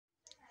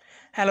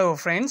Hello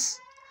friends,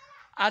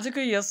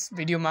 आजको यस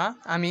भिडियोमा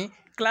हामी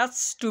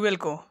क्लास 12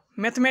 को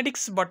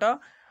मैथमेटिक्सबाट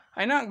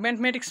हैन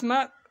मैथमेटिक्समा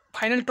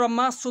फाइनल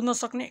टर्ममा सोध्न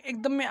सक्ने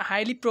एकदमै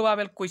हाईली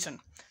प्रोबेबल क्वेशन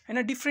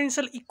हैन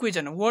differential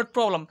equation word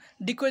problem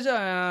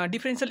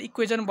differential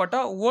इक्वेशनबाट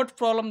word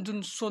problem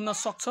जुन सोध्न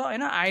सक्छ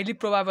हैन हाईली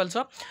प्रोबेबल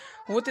छ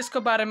हो त्यसको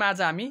बारेमा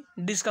आज हामी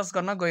डिस्कस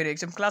गर्न गइरहेका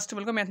छौं। क्लास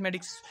 12 को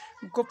मैथमेटिक्स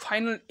को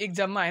फाइनल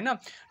एक्जाममा हैन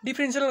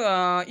डिफरेंशियल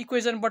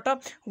इक्वेशनबाट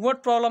वर्ड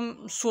प्रब्लम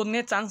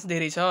सोध्ने चान्स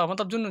धेरै छ।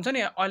 मतलब जुन हुन्छ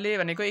नि अहिले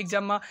भनेको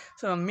एक्जाममा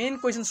मेन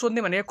क्वेशन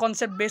सोध्ने भनेको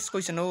कन्सेप्ट बेस्ड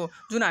क्वेशन हो।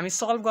 जुन हामी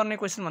सल्भ गर्ने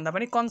क्वेशन भन्दा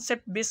पनि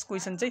कन्सेप्ट बेस्ड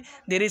क्वेशन चाहिँ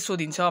धेरै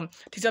सोधिन्छ।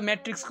 ठीक छ,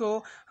 मैट्रिक्सको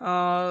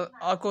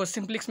अर्को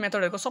सिम्प्लेक्स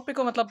मेथडहरुको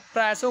सबैको मतलब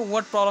प्राय जसो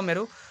वर्ड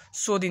प्रब्लमहरु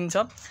सोधिन्छ।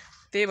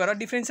 त्यही भएर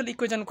डिफरेंशियल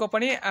इक्वेशनको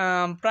पनि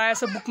प्राय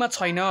जसो बुकमै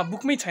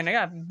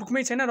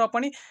छैन र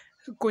पनि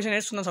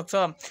क्वेशनहरु सोध्न सक्छ।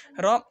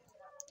 र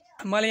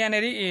मैले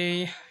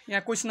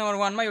यहाँ क्वेशन नम्बर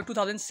 1 मा यो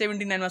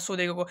 2079 मा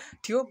सोधेको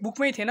थियो,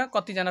 बुकमै थिएन।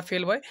 कति जना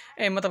फेल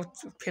भए मतलब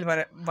फेल भएर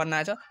भन्न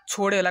आएछ,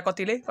 छोड्यो होला,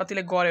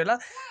 कतिले गर्यो होला,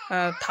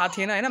 थाहा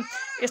थिएन हैन।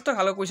 यस्तो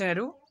खालको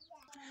क्वेशनहरु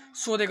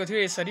सोधेको थियो।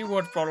 यसरी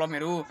वर्ड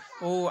प्रब्लमहरु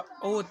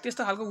हो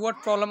त्यस्तो खालको वर्ड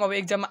प्रब्लम अब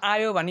एक्जाममा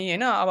आयो भने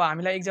हैन अब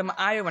हामीलाई एक्जाममा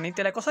आयो भने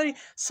त्यसलाई कसरी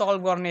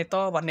सल्भ गर्ने त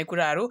भन्ने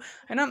कुराहरु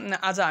हैन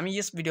आज हामी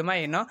यस भिडियोमा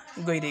हेर्न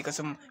गइरहेका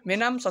छौं। मेरो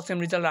नाम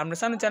सक्षम रिजल्ट, हाम्रो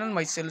सानो च्यानल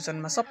मै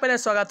सोलुसनमा सबैलाई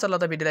स्वागत छ। ल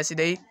त भिडियोलाई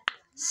सिधै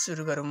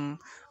सुरु गरौँ।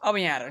 अब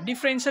यहाँ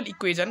डिफरेंशियल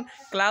इक्वेशन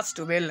क्लास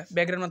 12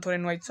 ब्याकग्राउन्डमा थोरै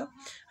नोइज छ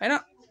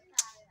हैन।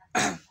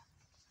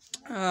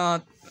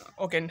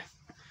 ओके,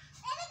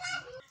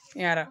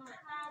 यहाँ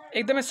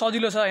एकदमै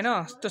सजिलो छ हैन।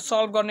 त्यो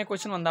सल्भ गर्ने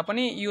क्वेशन भन्दा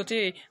पनि यो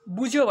चाहिँ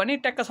बुझ्यो भने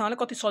ट्याक्कसँगले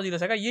कति सजिलो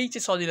छ क्या, यही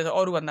चाहिँ सजिलो छ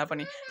अरु भन्दा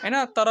पनि हैन।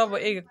 तर अब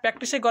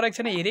प्र्याक्टिसै गरेको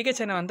छैन, हेरेकै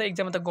छैन भने त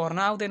एक्जाममा त गर्न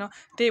आउँदैन।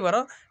 त्यही भएर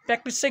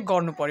प्र्याक्टिस चाहिँ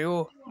गर्नु पर्यो।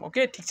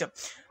 ओके, ठीक छ।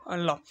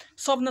 ल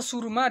सबभन्दा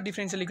सुरुमा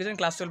डिफरेंशियल इक्वेशन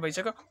क्लास 12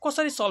 भइसक्यो।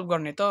 कसरी सल्भ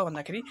गर्ने त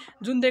भन्दाखेरि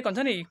जुन दिएको हुन्छ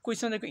नि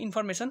क्वेशनमा दिएको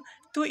इन्फर्मेसन,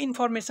 त्यो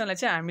इन्फर्मेसनलाई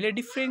चाहिँ हामीले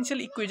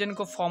डिफरेंशियल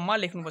इक्वेशनको फर्ममा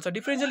लेख्नुपर्छ।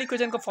 डिफरेंशियल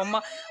इक्वेशनको फर्ममा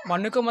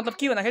भन्नुको मतलब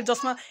के भन्दाखेरि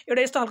जसमा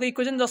एउटा यस्तो खालको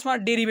इक्वेशन जसमा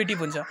डेरिभेटिभ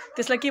हुन्छ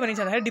त्यसलाई के भनिन्छ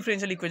भन्दाखेरि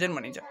डिफरेंशियल इक्वेशन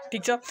भनिन्छ।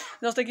 ठीक छ,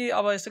 जस्तै कि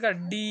अब यस्तो का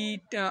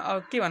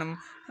के भनौँ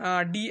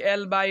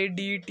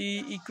dl/dt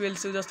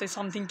इक्वल्स टु जस्तै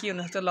समथिङ के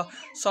हुन सक्छ, ल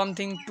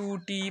समथिङ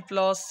 2t +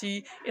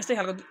 c यस्तै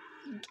खालको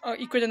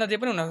इक्वेशन त जे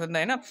पनि हुन सक्छ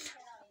हैन।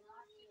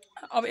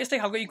 अब यस्तै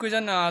खालको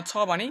इक्वेशन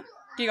छ भने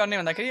के गर्ने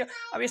भन्दाखेरि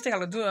अब यस्तै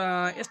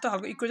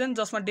खालको इक्वेशन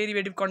जसमा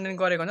डेरिभेटिभ कन्टेन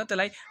गरेको हुन्छ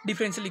त्यसलाई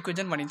डिफरेंशियल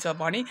इक्वेशन भनिन्छ।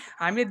 भने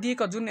हामीले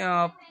दिएको जुन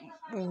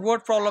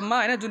वर्ड प्रब्लममा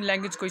हैन जुन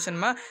ल्याङ्ग्वेज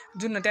क्वेशनमा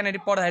जुन त्यहाँनेरि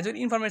पढ्दाखेरि जुन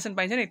इन्फर्मेसन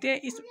पाइन्छ नि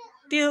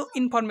त्यो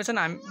इन्फर्मेसन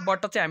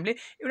हामीबाट चाहिँ हामीले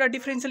एउटा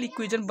डिफरेंशियल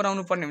इक्वेशन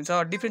बनाउनु पर्ने हुन्छ।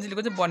 डिफरेंशियल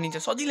इक्वेशन बनिन्छ,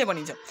 सजिलै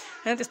बनिन्छ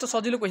हैन। त्यस्तो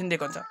सजिलो क्वेशन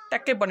दिएको हुन्छ,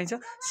 ट्याक्कै बनिन्छ।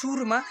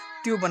 सुरुमा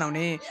त्यो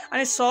बनाउने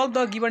अनि solve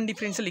the given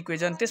differential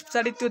equation.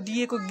 त्यसपछि त्यो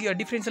दिएको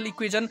डिफरेंशियल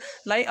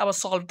इक्वेशनलाई अब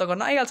सल्भ त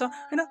गर्न आइहाल्छ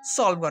हैन,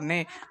 सल्भ गर्ने।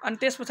 अनि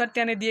त्यसपछि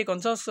त्यहाँले दिएको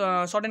हुन्छ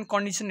सर्टेन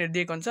कन्डिसनहरु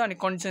दिएको हुन्छ। अनि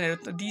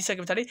कन्डिसनहरु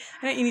दिइसकेपछि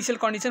हैन इनिशियल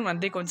कन्डिसन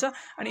भनेर दिएको हुन्छ।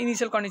 अनि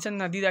इनिशियल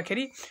कन्डिसन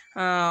दिँदाखेरि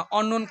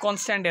अननोन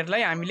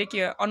कन्स्ट्यान्टहरुलाई हामीले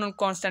के अननोन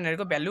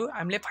कन्स्ट्यान्टहरुको भ्यालु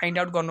हामीले फाइन्ड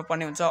आउट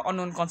गर्नुपर्ने हुन्छ। अननोन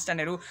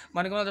कन्स्ट्यान्टहरु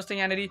भनेको जस्तै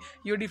यहाँनेरि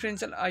यो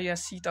डिफरेंशियल या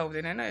सी त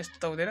हुँदैन हैन, यस्तो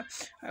त हुँदैन।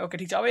 ओके,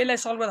 ठीक छ। अब यसलाई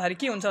सल्भ गर्दाखेरि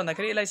के हुन्छ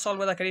भन्दाखेरि यसलाई सल्भ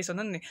गर्दाखेरि यसो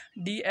हुन्छ नि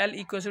dl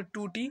 =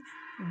 2t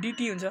dt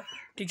हुन्छ।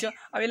 ठीक छ,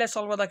 अब यसलाई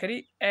सल्भ गर्दाखेरि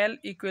l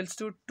 =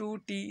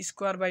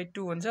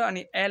 2t²/2 हुन्छ।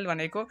 अनि l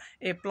भनेको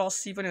प्लस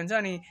c पनि हुन्छ।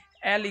 अनि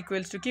l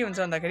 = के हुन्छ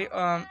भन्दाखेरि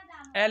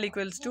l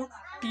 =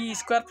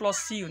 t² +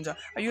 c हुन्छ।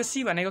 यो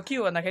c भनेको के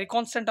हो भन्दाखेरि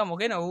कन्स्ट्यान्ट टर्म हो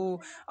किन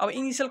हो। अब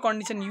इनिशियल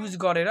कन्डिसन युज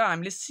गरेर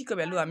हामीले c को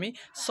भ्यालु हामी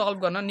सल्भ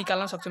गर्न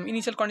निकाल्न सक्छौं।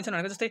 इनिशियल कन्डिसन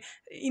भनेको जस्तै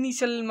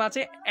इनिशियलमा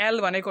चाहिँ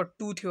l भनेको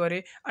 2 थियो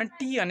अरे अनि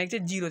t भनेको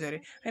चाहिँ 0 थियो अरे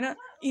हैन।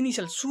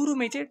 इनिशियल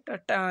सुरुमै चाहिँ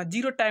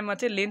 0 टाइममा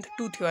चाहिँ लेन्थ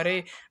 2 थियो अरे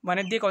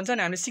भनेर दिएको हुन्छ।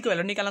 अनि हामीले c को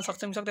भ्यालु निकाल्न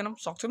सक्छौं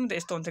सक्छौं त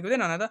यस्तो हुन्छ कि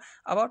हुँदैन त।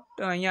 अब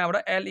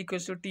यहाँबाट l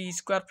 = t²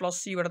 +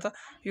 c बाट त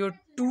यो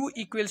 2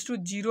 =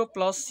 0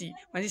 + c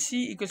भने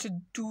c =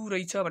 2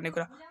 रहेछ भन्ने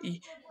कुरा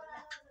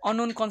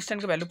अननोन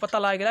कन्स्ट्यान्टको भ्यालु पत्ता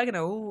लागेन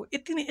हो।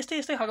 यति नै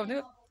यस्तै खालको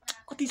हुन्छ।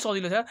 कति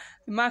सजिलो छ,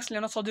 मार्क्स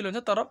ल्याउन सजिलो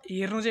हुन्छ, तर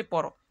हेर्नु चाहिँ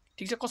पर्यो।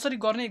 ठीक छ, कसरी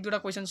गर्ने एक दुईटा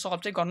क्वेशन सल्भ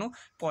चाहिँ गर्नु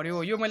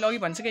पर्यो। यो मैले अघि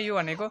भनिसके यो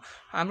भनेको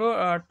हाम्रो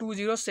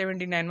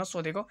 2079 मा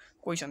सोधेको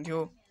क्वेशन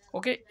थियो।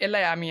 ओके,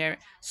 यसलाई हामी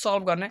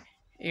सल्भ गर्ने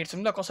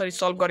हेर्छौं ल कसरी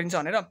सल्भ गरिन्छ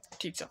भनेर।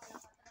 ठीक छ,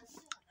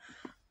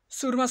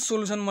 सुरुमा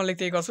सोलुसन म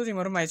लेख्दै गर्छु।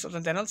 तिमीहरु माइ सोलुसन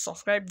च्यानल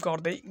सब्स्क्राइब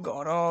गर्दै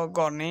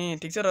गर्ने।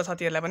 ठीक छ, र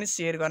साथीहरुलाई पनि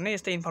शेयर गर्ने।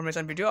 यस्तै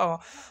इन्फर्मेसन भिडियो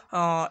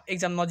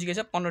एक्जाम नजिकै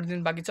छ, 15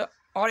 दिन बाँकी छ,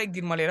 हरेक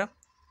दिन म लिएर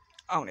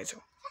आउने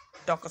छु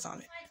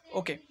टक्कसँगले।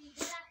 ओके,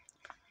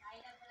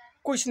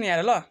 क्वेशन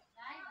यहाँ ल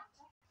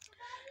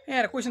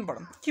यहाँ क्वेशन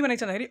पढौँ। के भनेको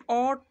छ भन्दाखेरि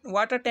a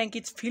water tank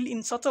is filled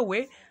in such a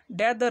way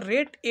that the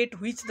rate at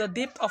which the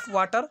depth of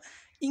water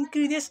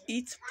increases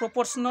is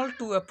proportional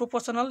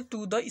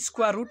to the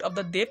square root of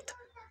the depth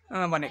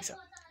भनेको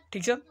छ।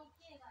 ठीक छ,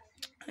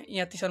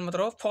 यहाँ त्यसरी मात्र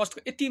हो। फर्स्ट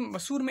यति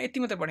सुरुमा यति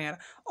मात्र पढ्ने।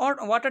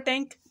 यहाँ वाटर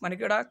ट्याङ्क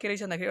भनेको एउटा के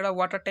रहेछ भन्दाखेरि एउटा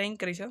वाटर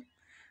ट्याङ्क रहेछ।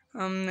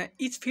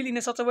 Is fill in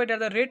such a way that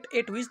the rate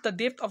at which the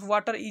depth of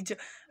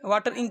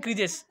water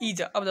increases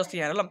is. अब जस्तै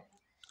यहाँ ल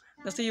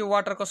जस्तै यो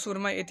वाटरको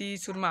सुरुमा यति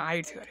सुरुमा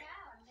हाइट थियो अरे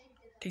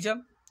ठीक छ।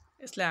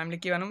 यसलाई हामीले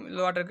के भनौँ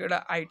वाटरको एउटा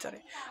हाइट छ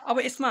अरे। अब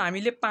यसमा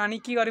हामीले पानी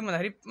के गर्यौँ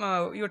भन्दाखेरि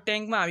यो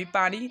ट्याङ्कमा हामी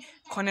पानी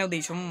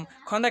खन्याउँदैछौँ।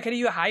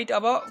 खन्दाखेरि यो हाइट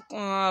अब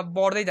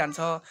बढ्दै जान्छ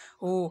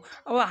हो।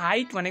 अब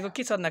हाइट भनेको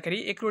के छ भन्दाखेरि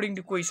एक्रोर्डिङ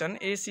to question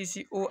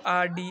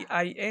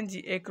ACCORDING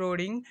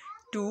एक्रोर्डिङ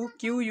to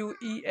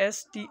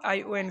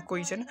QUESTION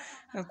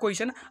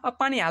question अब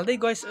पानी हाल्दै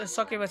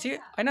गइसकेपछि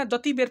हैन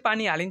जति बेर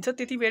पानी हालिन्छ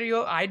त्यति बेर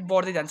यो हाइट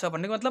बढ्दै जान्छ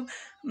भन्नेको मतलब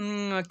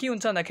के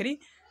हुन्छ भन्दाखेरि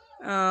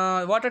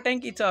water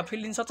tank is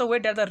filled in such a way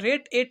that the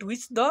rate at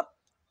which the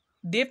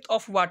depth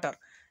of water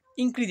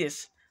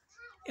increases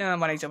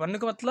भनेको छ।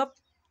 भन्नुको मतलब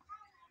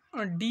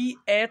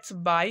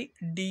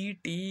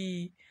dH/dt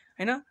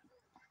हैन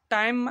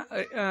टाइम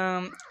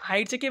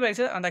हाइट चाहिँ के भएको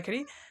छ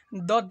भन्दाखेरि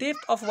the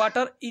depth of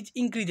water is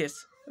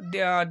increases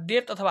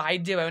depth अथवा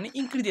हाइट जे भयो भने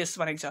इन्क्रिजेस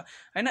भनेको छ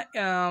हैन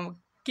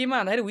केमा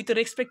भन्दाखेरि विथ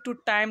रेस्पेक्ट टु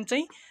टाइम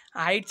चाहिँ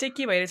हाइट चाहिँ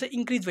के भइरहेछ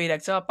इन्क्रिज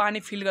भइरहेको छ। पानी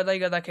फिल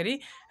गर्दाखेरि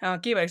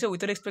के भइरहेको छ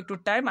with respect to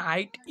time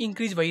height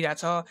increase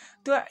भइरहेछ।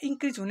 त्यो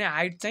इन्क्रिज हुने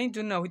हाइट चाहिँ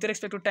जुन विथ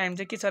रेस्पेक्ट टु टाइम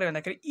चाहिँ के छ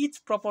भन्दाखेरि is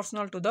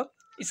proportional to the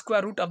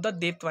square root of the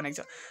depth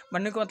भनेको छ।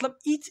 भन्नुको मतलब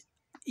is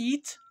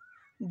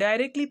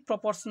directly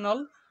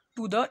proportional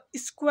to the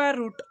square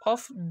root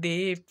of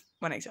depth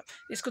भनेको छ।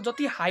 यसको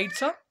जति हाइट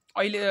छ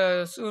अहिले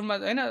सुरुमा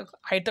हैन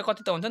हाइट त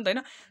कति त हुन्छ नि त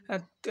हैन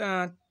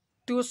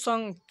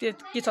त्योसँग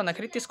के छ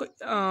भन्दाखेरि त्यसको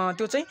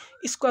त्यो चाहिँ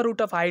स्क्वायर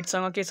रुट अफ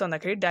हाइटसँग के छ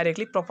भन्दाखेरि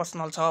डाइरेक्टली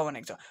प्रोपोर्सनल छ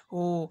भनेको छ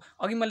हो।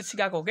 अघि मैले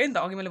सिकाएको हो कि नि त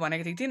अघि मैले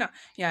भनेको थिएँ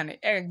यहाँ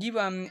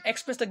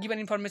express the given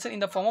information in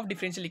the form of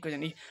differential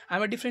equation.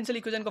 हाम्रो डिफरेन्शियल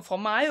इक्वेसनको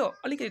फर्ममा आयो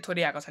अलिकति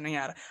थोरै आएको छैन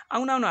यहाँ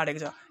आउन आँटेको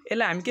छ।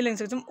 यसलाई हामी के लेख्न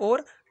सक्छौँ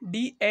ओर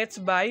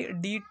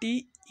dH/dt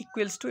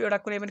इक्वल्स टु एउटा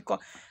कुनै पनि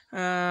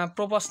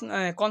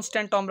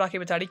कन्स्ट्यान्ट टर्म राखे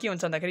पछाडि के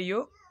हुन्छ भन्दाखेरि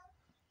यो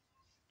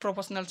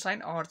प्रोपोर्सनल साइन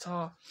अर छ।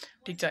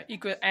 ठीक छ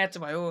इक्वल एच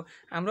भयो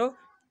हाम्रो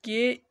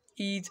के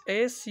इज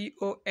ए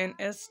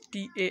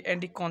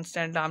CONSTANT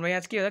कन्स्ट्यान्ट हाम्रो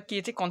यहाँ के हो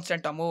के चाहिँ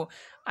कन्स्ट्यान्ट टर्म हो।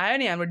 आयो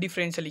नि हाम्रो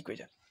डिफरेन्शियल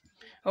इक्वेसन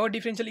हो।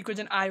 डिफरेन्शियल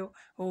इक्वेसन आयो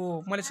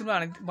हो। मैले सुरुमा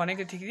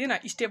भनेको थिएँ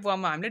स्टेप 1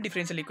 मा हामीले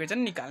डिफरेन्शियल इक्वेसन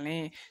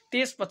निकाल्ने।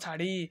 त्यस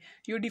पछाडि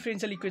यो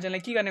डिफरेन्शियल इक्वेसनलाई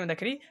के गर्ने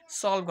भन्दाखेरि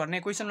सल्भ गर्ने।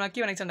 क्वेसनमा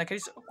के भनेको छ भन्दाखेरि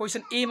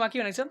क्वेसन ए मा के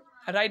भनेको छ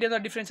right the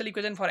differential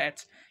equation for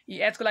H.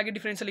 H को लागि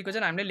डिफरेन्शियल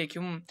इक्वेसन हामीले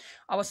लेख्यौँ।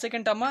 अब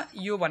सेकेन्ड टर्ममा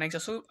यो भनेको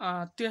छ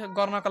त्यो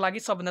गर्नको लागि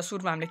सबभन्दा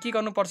सुरुमा हामीले के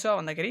गर्नुपर्छ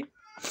भन्दाखेरि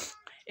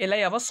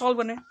यसलाई अब सल्भ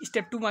गर्ने।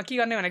 स्टेप 2 मा के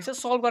गर्ने भनेको छ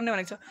सल्भ गर्ने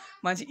भनेको छ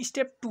भनेपछि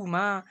स्टेप 2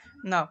 मा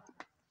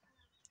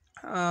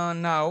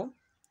नाउ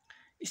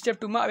स्टेप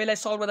 2 मा अब यसलाई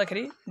सल्भ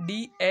गर्दाखेरि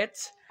DH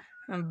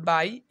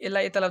बाई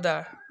यसलाई यता लाउँदा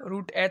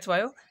रुट एच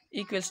भयो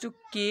इक्वल्स टु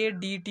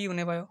KDT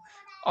हुने भयो।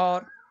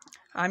 और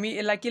हामी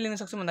यसलाई के लेख्न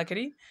सक्छौँ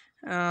भन्दाखेरि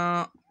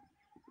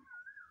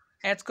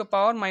h को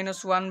power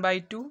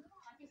 -1/2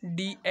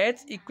 DH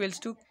equals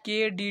to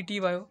KDT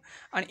भयो।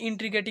 अनि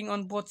इन्टिग्रेटिङ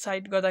अन बोथ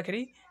साइड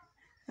गर्दाखेरि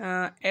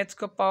h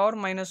को power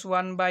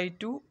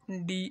 -1/2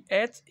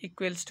 DH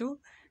equals to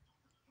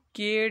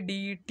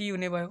KDT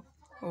हुने भयो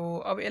हो।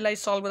 अब यसलाई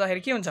सल्भ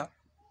गर्दाखेरि के हुन्छ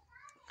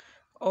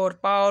और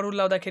पावर रुल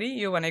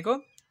लाउँदाखेरि यो भनेको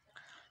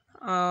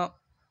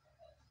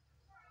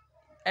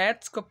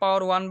h को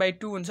पावर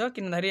 1/2 हुन्छ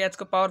किन भन्दाखेरि h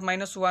को पावर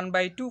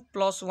 -1/2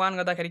 + 1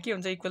 गर्दाखेरि के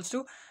हुन्छ इक्वल्स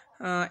टु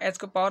h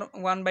को पावर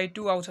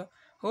 1/2 आउँछ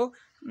हो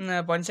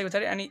भनिसके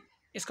पछाडि अनि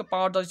यसको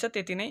पावर जति छ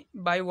त्यति नै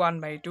बाई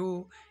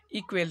 1/2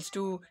 इक्वल्स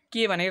टु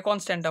के भनेको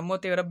कन्स्ट्यान्ट टर्म हो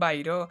त्यही भएर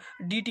बाहिर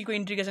dt को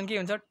इन्टिग्रेसन के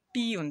हुन्छ t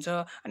हुन्छ।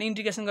 अनि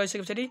इन्टिग्रेसन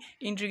गरिसके पछाडि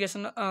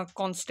इन्टिग्रेसन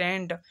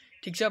कन्स्ट्यान्ट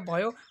ठीक छ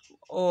भयो।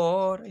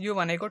 और यो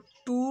भनेको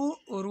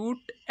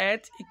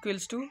 2√h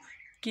equals to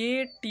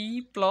KT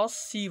 +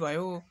 C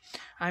भयो।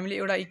 हामीले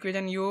एउटा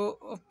इक्वेसन यो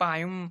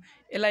पायौँ।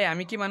 यसलाई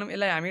हामी के भनौँ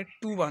यसलाई हामी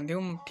 2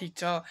 भन्दियौँ। ठीक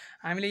छ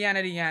हामीले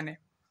यहाँनिर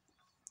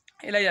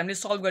यसलाई हामीले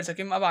सल्भ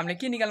गरिसक्यौँ। अब हामीले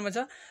के निकाल्नु छ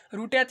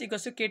 √h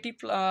equals to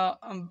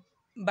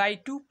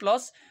KT/2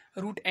 +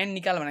 √n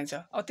निकाल भनेको छ।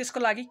 अब त्यसको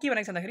लागि के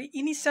भनेको छ भन्दाखेरि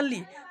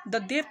initially the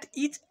depth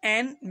is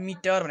n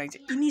metre भनेको छ।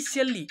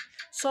 इनिसियल्ली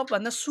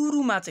सबभन्दा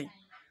सुरुमा चाहिँ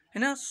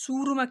हैन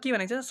सुरुमा के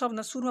भनेको छ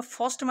सबभन्दा सुरुमा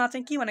फर्स्टमा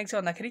चाहिँ के भनेको छ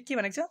भन्दाखेरि के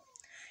भनेको छ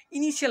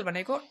इनिसियल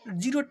भनेको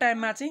 0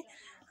 टाइममा चाहिँ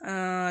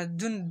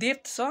जुन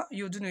डेप्थ छ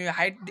यो जुन यो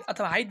हाइट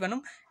अथवा हाइट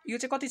भनौँ यो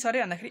चाहिँ कति छ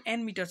अरे भन्दाखेरि n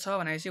मिटर छ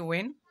भनेपछि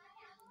वेन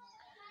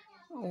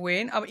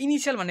अब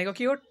इनिसियल भनेको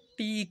के हो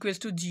t इक्वल्स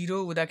टु 0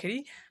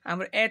 हुँदाखेरि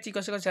हाम्रो h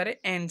इक्वल्स कति छ अरे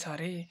n छ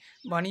अरे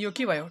भने यो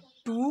के भयो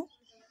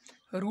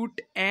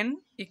 2√n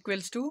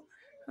इक्वल्स टु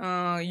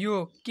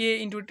यो k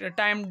इन्टु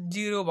टाइम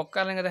 0 भएको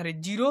कारणले गर्दाखेरि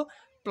 0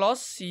 +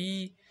 c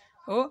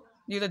हो।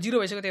 यो त 0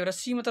 भइसक्यो त्यही भएर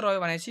c मात्र रह्यो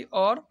भनेपछि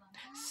और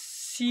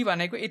c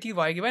भनेको यति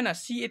भयो कि भएन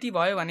c यति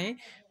भयो भने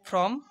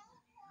फ्रम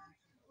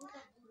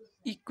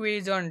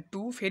इक्वेसन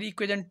 2 फेरि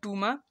इक्वेसन 2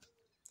 मा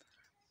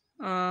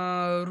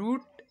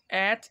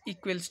 √h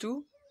equals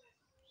to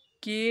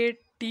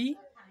KT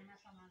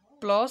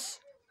 +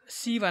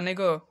 c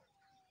भनेको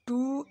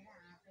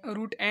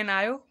 2√n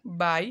आयो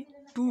बाई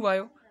 2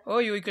 भयो हो।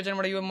 यो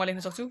इक्वेसनबाट यो म लेख्न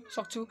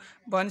सक्छु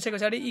भनिसके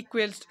पछाडि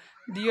equals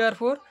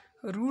therefore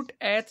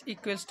 √h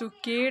equals to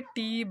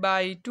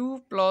KT/2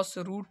 +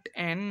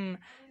 √n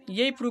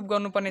यही प्रुफ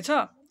गर्नुपर्ने छ।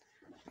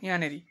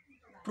 यहाँनेरि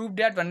प्रुफ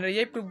ड्याट भनेर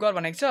यही प्रुफ गर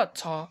भनेको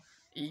छ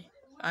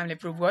हामीले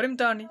प्रुभ गऱ्यौँ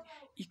त अनि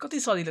यी कति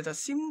सजिलो छ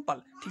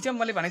सिम्पल ठीक छ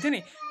मैले भनेको थिएँ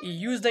नि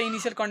use the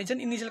initial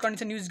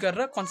condition use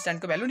गरेर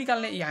कन्स्ट्यान्टको भ्यालु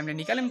निकाल्ने यी हामीले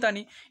निकाल्यौँ त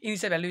अनि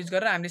इनिशियल भ्यालु युज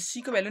गरेर हामीले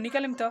सी को भ्यालु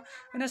निकाल्यौँ त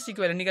हैन सी को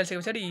भ्यालु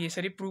निकालिसकेपछि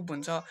यसरी प्रुभ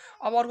हुन्छ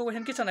अब अर्को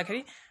क्वेशन के छ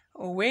भन्दाखेरि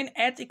when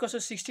h equals to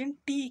 16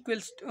 t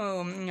equals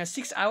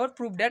 6 hour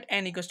prove that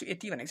n equals to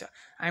 80 भनेको छ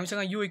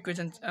हामीसँग यो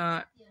इक्वेसन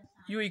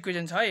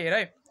छ हेर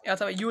है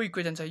अथवा यो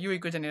इक्वेसन छ यो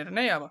इक्वेसन हेर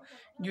नै अब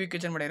यो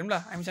इक्वेसनबाट हेरौँ ल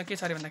हामीसँग के छ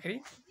अरे भन्दाखेरि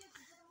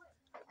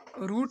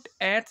root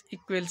h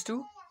equals to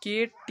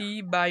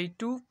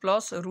kt/2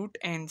 plus root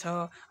n छ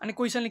अनि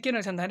क्वेसनले के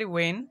रहेछ भन्दाखेरि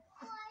when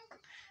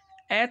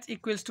h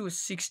equals to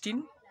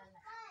 16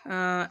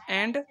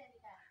 and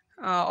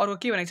अर्को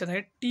के भनेको छ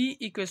भन्दाखेरि टी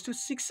इक्वल्स टु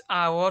 6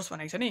 आवर्स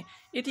भनेको छ नि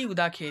यति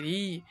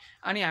हुँदाखेरि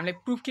अनि हामीले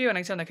प्रुफ के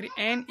भनेको छ भन्दाखेरि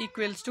एन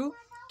इक्वल्स टु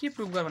के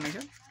प्रुफ गर भनेको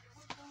छ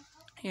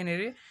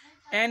यहाँनिर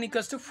एन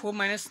इक्वल्स टु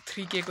 4 -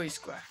 3k को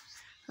स्क्वायर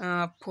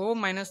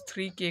 4 -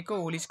 3k को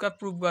होल स्क्वायर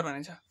प्रुफ गर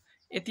भनेको छ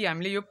यति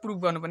हामीले यो प्रुफ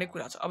गर्नुपर्ने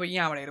कुरा छ अब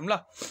यहाँबाट हेरौँ ल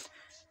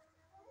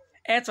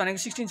h भनेको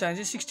 16 छ भने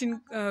चाहिँ 16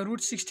 root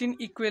 16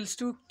 equals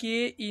to k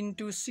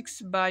into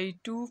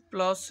 6/2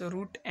 plus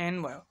root n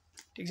भयो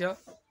ठिक छ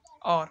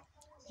और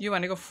यो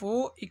भनेको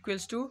 4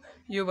 इक्वल्स टु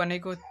यो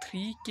भनेको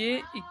 3k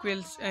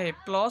equals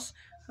plus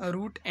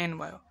root n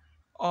भयो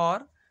और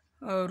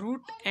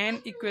root n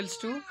equals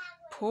to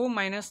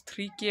 4 -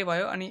 3k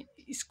भयो अनि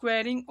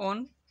स्क्वायरिङ अन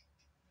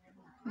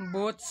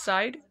बोथ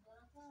साइड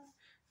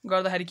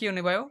गर्दाखेरि के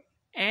हुने भयो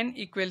n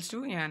इक्वल्स टु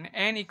यहाँ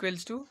n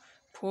इक्वल्स टु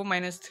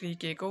 4 -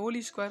 3k को होल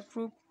स्क्वायर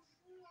प्रुफ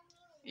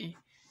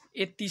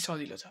यति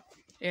सजिलो छ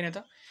हेर्नु त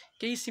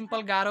केही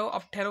सिम्पल गाह्रो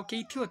अप्ठ्यारो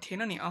केही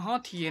थिएन नि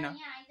थिएन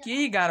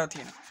केही गाह्रो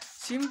थिएन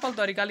सिम्पल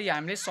तरिकाले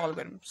हामीले सल्भ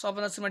गर्यौँ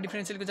सबभन्दा सुरुमा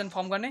डिफरेन्शियल इक्वेसन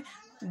फर्म गर्ने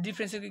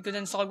डिफरेन्शियल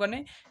इक्वेसन सल्भ गर्ने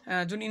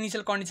जुन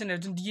इनिशियल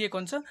कन्डिसनहरु जुन दिएको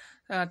हुन्छ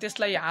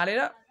त्यसलाई हालेर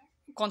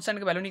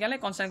कन्स्ट्यान्टको भ्यालु निकाल्ने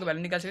कन्स्ट्यान्टको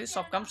भ्यालु निकाल्पछि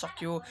सब काम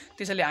सकियो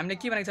त्यसैले हामीले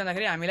के भनेको छ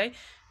भन्दाखेरि हामीलाई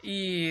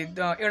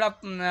एउटा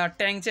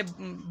ट्याङ्क चाहिँ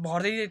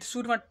भर्दै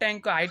सुरुमा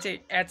ट्याङ्कको हाइट चाहिँ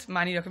h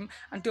मानिराख्यौँ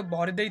अनि त्यो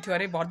भर्दै थियो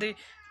अरे भर्दै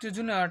त्यो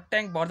जुन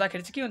ट्याङ्क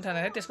भर्दाखेरि चाहिँ के हुन्छ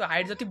भन्दाखेरि त्यसको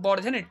हाइट जति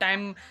बढ्दै छ नि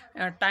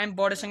टाइम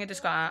बढेसँगै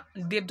त्यसको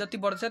डेप्थ जति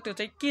बढ्दैछ त्यो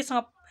चाहिँ केसँग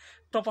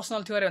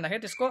प्रोपोर्सनल थियो अरे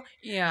भन्दाखेरि त्यसको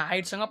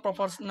हाइटसँग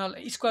proportional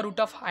square root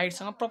of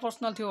हाइटसँग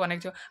proportional थियो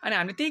भनेको थियो अनि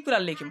हामीले त्यही कुरा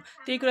लेख्यौँ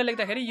त्यही कुरा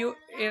लेख्दाखेरि यो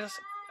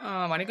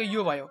भनेको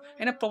यो भयो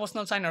हैन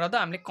प्रोपोर्सनल साइन हटाउँदा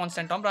हामीले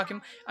कन्स्ट्यान्ट टर्म राख्यौँ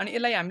अनि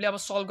यसलाई हामीले अब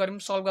सल्भ गर्यौँ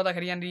सल्भ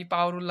गर्दाखेरि यहाँनिर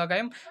पावर रुल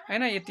लगायौँ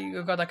हैन यति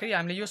गर्दाखेरि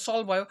हामीले यो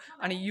सल्भ भयो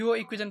अनि यो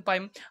इक्वेसन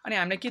पायौँ अनि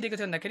हामीले के दिएको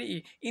थियो भन्दाखेरि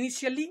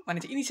इनिशियली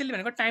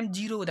भनेको टाइम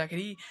 0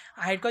 हुँदाखेरि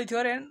हाइट कति थियो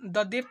अरे द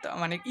डेप्थ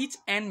भनेको इच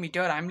n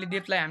मिटर हामीले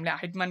डेप्थलाई हामीले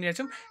हाइट मानिरहेको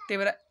छौँ त्यही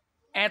भएर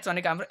h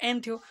भनेको हाम्रो n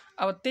थियो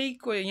अब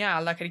त्यहीको यहाँ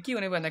हाल्दाखेरि के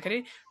हुने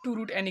भन्दाखेरि 2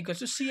 root n equals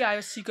to c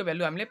आयो c को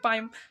भ्यालु हामीले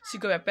पायौँ c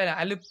को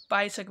भ्यालु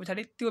पाइसके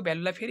पछाडि त्यो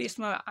भ्यालुलाई फेरि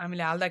यसमा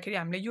हामीले हाल्दाखेरि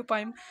हामीले यो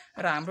पायौँ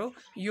र हाम्रो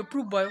यो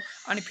प्रुफ भयो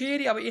अनि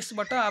फेरि अब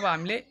यसबाट अब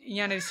हामीले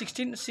यहाँनिर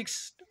 16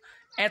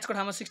 h को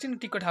ठाउँमा 16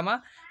 t को ठाउँमा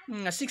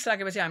 6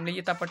 राखेपछि हामीले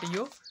यतापट्टि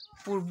यो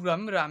प्रुफ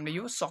गर्यौँ र हामीले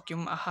यो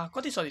सक्यौँ आहा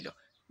कति सजिलो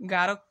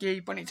गाह्रो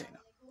केही पनि छैन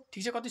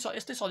ठीक छ कति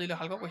यस्तै सजिलो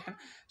खालको क्वेसन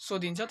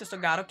सोधिन्छ त्यस्तो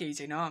गाह्रो केही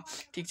छैन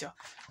ठीक छ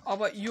अब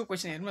यो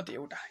क्वेसन हेर्नु न त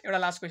एउटा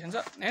लास्ट क्वेसन छ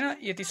हैन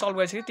यति सल्भ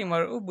गरिसके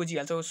तिमीहरु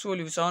बुझिहाल्छौ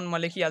सोल्युसन म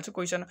लेखिहाल्छु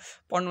क्वेसन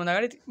पढ्नुभन्दा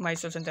अगाडि माइ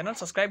सोल्युसन च्यानल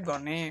सब्स्क्राइब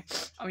गर्ने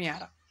अब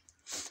यहाँ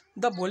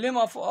the volume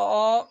of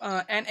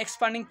an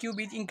expanding cube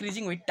is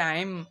increasing with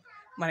time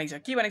भनेको छ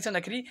के भनेको छ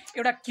भन्दाखेरि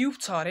एउटा क्यूब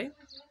छ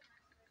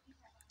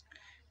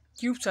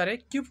अरे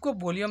क्यूबको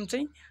भोल्युम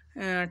चाहिँ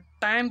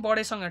टाइम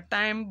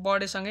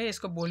बढेसँगै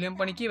यसको भोल्युम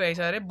पनि के भइछ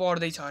अरे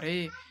बढ्दै छ अरे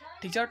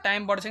ठीक छ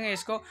टाइम बढेसँगै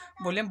यसको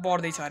भोल्युम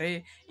बढ्दै छ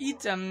अरे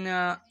इच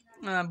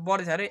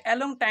बढ्दै छ अरे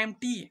एलोङ टाइम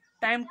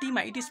टी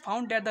मा it is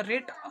found that the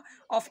rate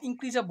of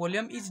increase of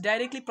volume is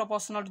directly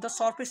proportional to the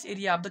surface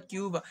area of the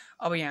cube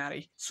अब यहाँ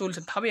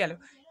सोल्युसन थाहा भइहाल्यो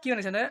के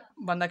भनेको छ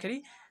भन्दाखेरि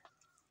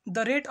the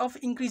rate of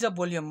increase of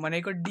volume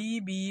भनेको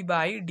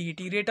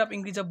dB/dt rate of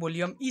increase of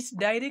volume is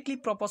directly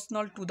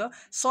proportional to the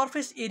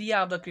surface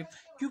area of the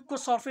क्यूबको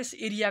surface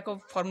एरियाको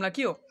फर्मुला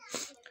के हो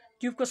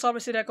क्यूबको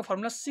सर्फेस एरियाको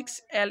फर्मुला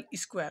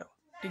 6l² हो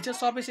ठीक छ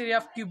सर्फेस एरिया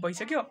अफ क्यूब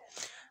भइसक्यो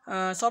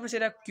सर्फेस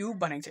एरिया क्यूब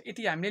भनेको छ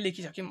यति हामीले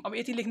लेखिसक्यौँ अब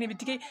यति लेख्ने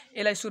बित्तिकै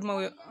यसलाई सुरुमा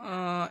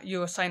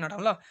यो साइन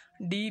हटाउँ ल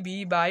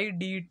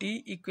dB/dt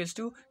इक्वल्स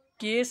टु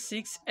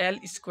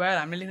k6l²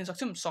 हामीले लेख्न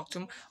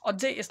सक्छौँ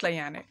अझै यसलाई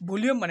यहाँ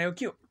भोल्युम भनेको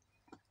के हो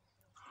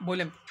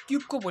भोल्युम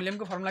क्यूबको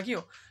भोल्युमको फर्मुला के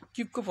हो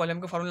क्यूबको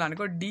भोल्युमको फर्मुला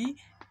भनेको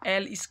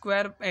dl²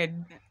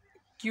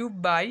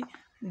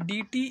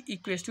 क्यूब/dt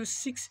इक्वल्स टु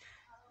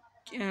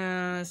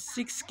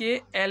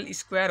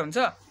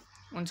 6kl²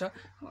 हुन्छ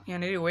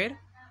यहाँनिर where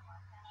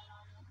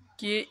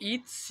k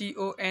is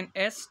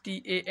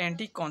CONSTANT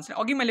constant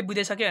अघि मैले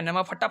बुझाइसकेँ हैन म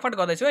फटाफट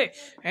गर्दैछु है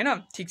हैन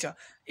ठीक छ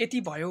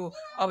यति भयो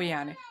अब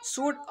यहाँ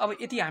सोर्ट अब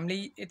यति हामीले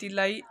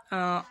यतिलाई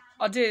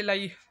अझै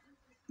यसलाई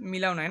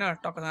मिलाउन हैन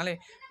टक्कसँगले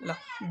ल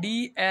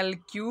dl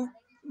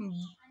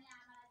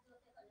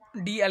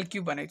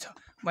क्यूब भनेको छ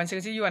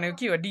भनिसकेपछि यो भनेको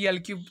के हो dl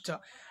क्यूब छ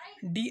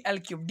dl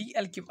क्यूब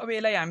अब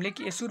यसलाई हामीले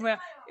के सुरुमा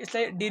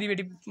यसलाई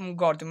डेरिभेटिभ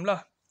गर्छौं ल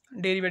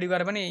डेरिभेटिभ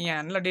गरेर पनि यहाँ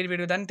हाल्नु ल,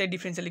 डेरिभेटिभ गर्दा पनि त्यही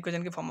डिफरेन्शियल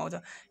इक्वेसनकै फर्ममा आउँछ।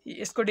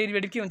 यसको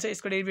डेरिभेटिभ के हुन्छ,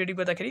 यसको डेरिभेटिभ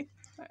गर्दाखेरि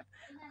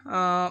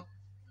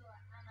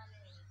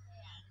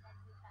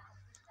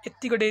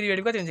यतिको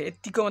डेरिभेटिभ कति हुन्छ,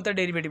 यतिको मात्र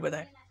डेरिभेटिभ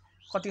गर्दा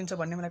कति हुन्छ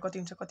भन्ने मलाई कति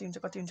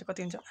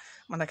हुन्छ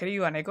भन्दाखेरि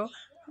यो भनेको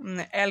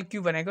एल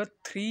क्युब भनेको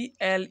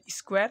 3l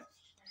स्क्वायर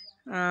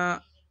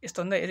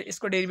यस्तो हुन्छ।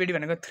 यसको डेरिभेटिभ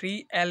भनेको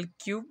 3l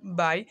cube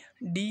by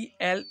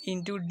dl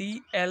into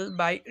dl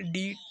by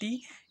dt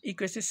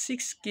equals to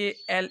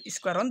 6kl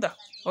square हो नि त,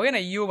 हो कि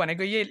यो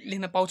भनेको यही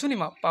लेख्न पाउँछु नि,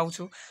 म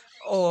पाउँछु।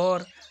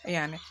 और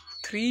यहाँ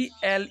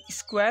 3l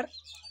square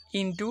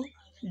into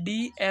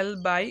dl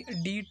by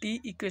dt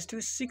equals to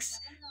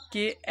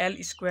 6kl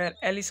square,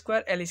 l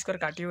square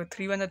काट्यो,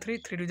 3 1 3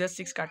 3 2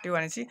 6 काट्यो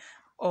भनेपछि,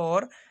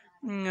 और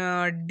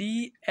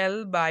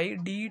dl by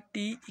dt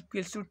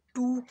equals to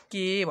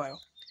 2k भयो।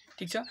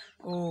 ठीक छ।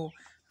 ओ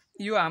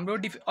यो हाम्रो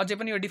अझै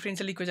पनि यो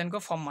डिफरेन्शियल इक्वेसनको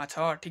फर्ममा छ।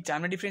 ठीक छ,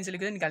 हामीले डिफरेन्शियल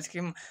इक्वेसन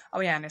निकाल्छौँ।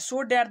 अब यहाँ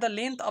so that the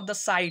length of the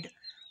side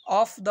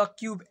of the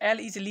cube L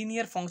is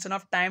linear function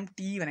of time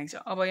T भनेको छ।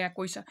 अब यहाँ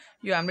क्वेसन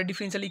यो हाम्रो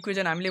डिफरेन्शियल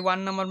इक्वेसन हामीले 1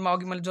 नम्बरमा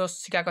अघि मैले जस्ट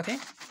सिकाएको थिएँ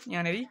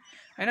यहाँनिर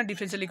हैन,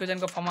 डिफरेन्शियल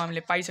इक्वेसनको फर्ममा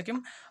हामीले पाइसक्यौँ।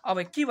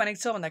 अब के भनेको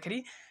छ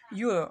भन्दाखेरि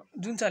यो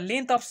जुन छ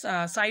length of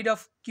side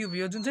of cube,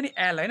 यो जुन छ नि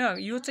एल हैन,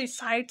 यो चाहिँ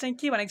साइड चाहिँ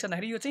के भनेको छ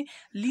भन्दाखेरि यो चाहिँ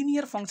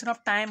लिनियर फङ्सन अफ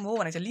टाइम हो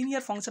भनेको छ।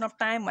 लिनियर फङ्सन अफ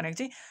टाइम भनेको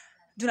चाहिँ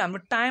जुन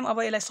हाम्रो टाइम, अब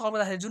यसलाई सल्भ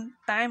गर्दाखेरि जुन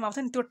टाइम आउँछ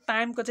नि, त्यो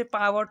टाइमको चाहिँ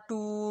पावर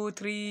 2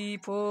 3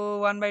 4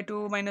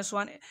 1/2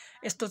 -1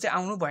 यस्तो चाहिँ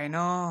आउनु भएन।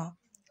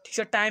 ठिक छ,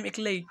 टाइम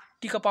एक्लै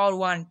टी को पावर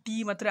 1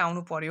 टी मात्रै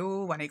आउनु पर्यो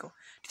भनेको।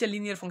 ठिक छ,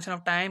 लिनियर फङ्सन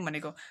अफ टाइम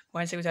भनेको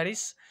भइसके पछाडि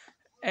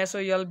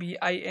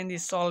SOLVIN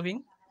इज सल्भिङ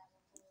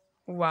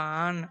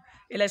 1,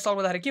 यसलाई सल्भ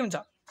गर्दाखेरि के हुन्छ,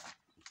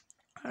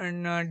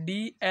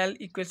 dl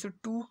equals to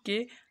 2k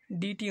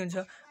dt हुन्छ।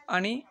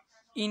 अनि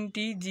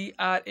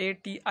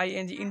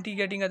INTGRATING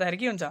इन्टिग्रेटिङ गर्दाखेरि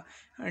के हुन्छ,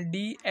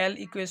 dl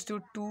equals to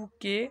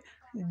 2k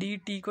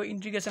dt को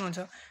इन्टिग्रेसन हुन्छ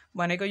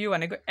भनेको। यो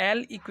भनेको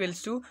l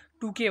इक्वल्स टु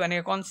 2k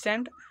भनेको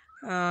constant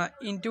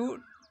into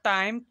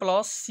time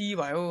plus c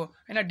भयो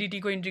हैन,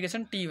 dt को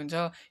इन्टिग्रेसन t हुन्छ।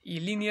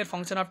 लिनियर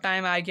फङ्सन अफ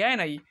टाइम आयो कि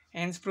आएन,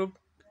 hence prove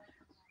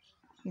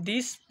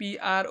this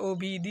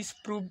PROV this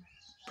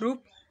prove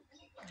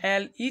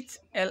l is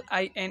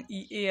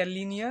LINEA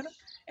linear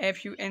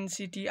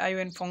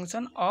FUNCTION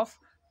function of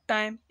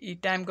time.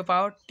 Time को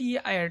power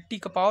T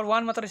को पावर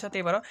 1 मात्रै छ,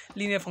 त्यही भएर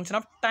लिनियर फङ्सन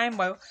अफ टाइम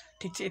भयो।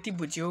 ठिक छ, यति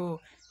बुझ्यो,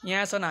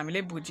 यहाँसम्म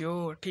हामीले बुझ्यो।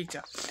 ठिक छ,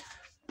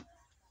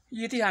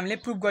 यति हामीले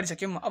प्रुभ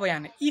गरिसक्यौँ। अब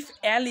यहाँ if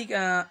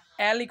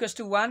l equals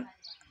to 1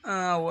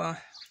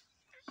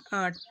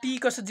 t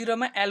equals to 0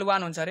 मा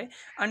l1 हुन्छ अरे,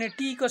 अनि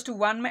t इक्वल्स टु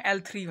 1 मा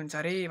l3 हुन्छ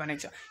अरे भनेको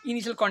छ।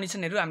 इनिसियल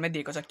कन्डिसनहरू हामीलाई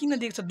दिएको छ। किन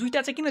दिएको छ,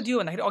 दुईटा चाहिँ किन दियो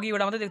भन्दाखेरि अघि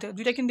एउटा मात्रै दिएको थियो,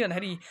 दुईटा किन दियो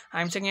भन्दाखेरि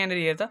हामीसँग यहाँनिर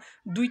हेर त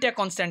दुईटा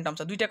कन्स्ट्यान्ट टर्म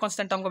छ, दुईटा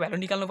कन्स्ट्यान्ट टर्मको भ्यालु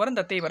निकाल्नु पर्यो नि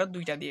त, त्यही भएर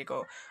दुईटा दिएको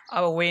हो।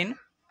 अब when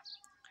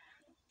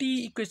t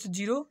equals to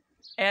 0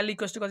 l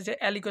equals to कति छ,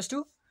 l इक्वल्स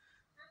टु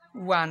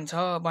 1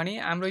 छ भने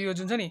हाम्रो यो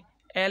जुन छ नि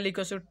l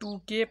equals to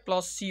 2k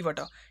plus c बाट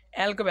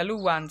l को भ्यालु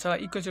 1 छ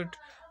इक्वल्स टु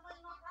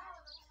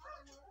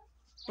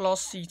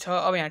प्लस c छ।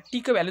 अब यहाँ t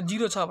को भ्यालु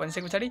 0 छ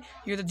भनिसके पछाडि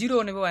यो त 0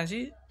 हुने भयो भनेपछि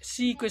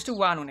c इक्वल्स टु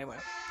 1 हुने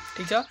भयो।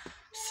 ठीक छ,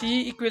 c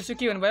इक्वल्स टु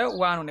के हुने भयो,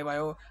 1 हुने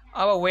भयो।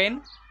 अब वेन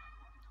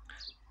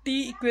t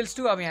इक्वल्स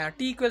टु, अब यहाँ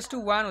t इक्वल्स टु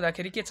 1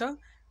 हुँदाखेरि के छ,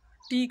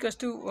 t इक्वल्स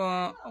टु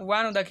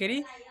 1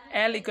 हुँदाखेरि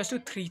l इक्वल्स टु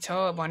 3 छ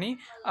भने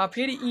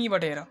फेरि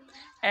यहीँबाट हेर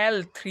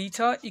l 3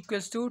 छ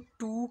equals to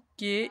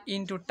 2k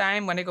into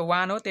time भनेको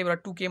 1 हो, त्यही भएर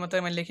 2k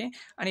मात्रै मैले लेखेँ।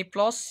 अनि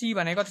प्लस c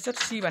भनेको कति छ,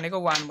 c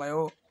भनेको 1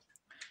 भयो।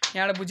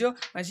 यहाँबाट बुझ्यो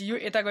भनेपछि यो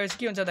यता गएपछि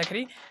के हुन्छ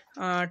भन्दाखेरि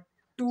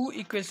 2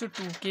 equals to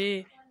 2k,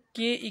 k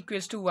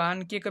equals to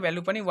 1, k को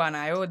भ्यालु पनि 1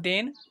 आयो।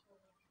 देन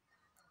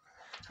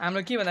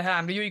हाम्रो के भन्दाखेरि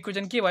हाम्रो यो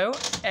इक्वेसन के भयो,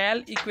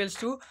 l इक्वल्स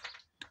टु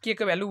k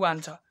को भ्यालु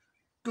 1 छ,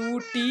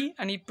 2t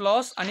अनि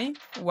प्लस अनि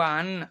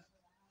 1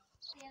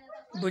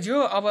 बुझ्यो।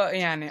 अब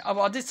यहाँ अब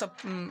अझै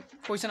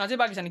क्वेसन अझै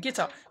बाँकी छ नि, के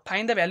छ,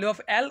 find the value of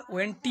l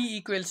when t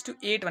equals to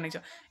 8 भनेको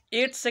छ।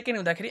 8 सेकेन्ड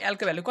हुँदाखेरि l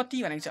को भ्यालु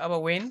कति भनेको छ। अब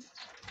when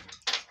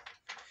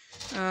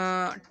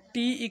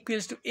t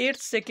equals to 8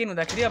 second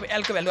हुँदाखेरि अब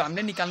l को भ्यालु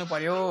हामीले निकाल्नु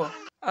पर्यो।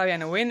 अब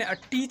यहाँ वेन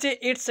t चाहिँ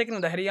 8 सेकेन्ड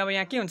हुँदाखेरि अब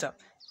यहाँ के हुन्छ,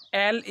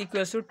 l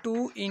equals to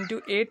 2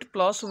 into 8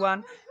 plus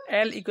 1,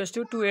 l equals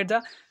to 2 8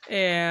 the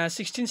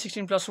 16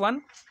 16 plus 1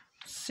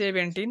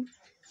 17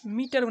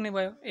 metre हुने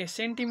भयो,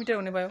 सेन्टिमिटर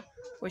हुने भयो।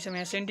 क्वेसनमा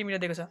यहाँ सेन्टिमिटर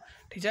दिएको छ।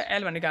 ठिक छ,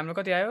 l भनेको हाम्रो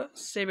कति आयो,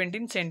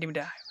 17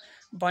 सेन्टिमिटर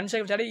आयो।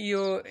 भनिसके पछाडि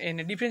यो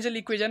हेर्ने डिफरेन्शियल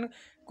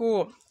इक्वेसनको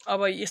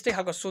अब यस्तै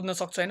खालको सोध्न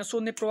सक्छ हैन,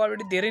 सोध्ने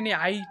प्रोबाबिलिटी धेरै नै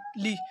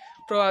हाइली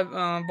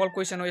प्रोबाबल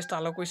क्वेसन हो यस्तो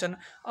खालको क्वेसन।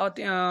 अब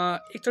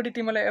एकचोटि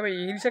तिमीलाई अब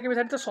हेरिसके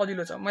पछाडि त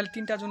सजिलो छ। मैले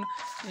तीनटा जुन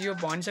यो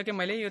भनिसकेँ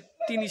मैले, यो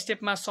 3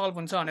 स्टेपमा सल्भ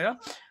हुन्छ भनेर,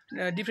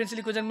 डिफरेन्शियल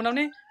इक्वेसन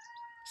बनाउने,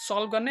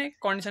 सल्भ गर्ने,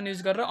 कन्डिसन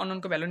युज गरेर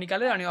अननोनको भ्यालु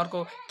निकालेर अनि अर्को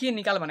के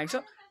निकाल भनेको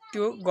छ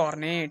त्यो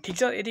गर्ने। ठिक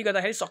छ, यति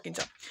गर्दाखेरि सकिन्छ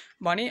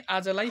भने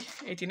आजलाई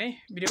यति नै।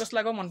 भिडियो कस्तो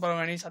लाग्यो, मन परायो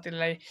भने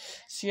साथीलाई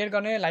सेयर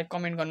गर्ने, लाइक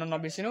कमेन्ट गर्न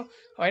नबिर्सिनु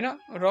हैन,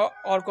 र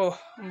अर्को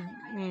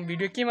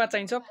भिडियो केमा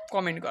चाहिन्छ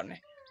कमेन्ट गर्ने।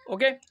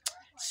 Okay,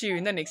 C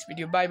you in the next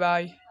video, by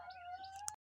by.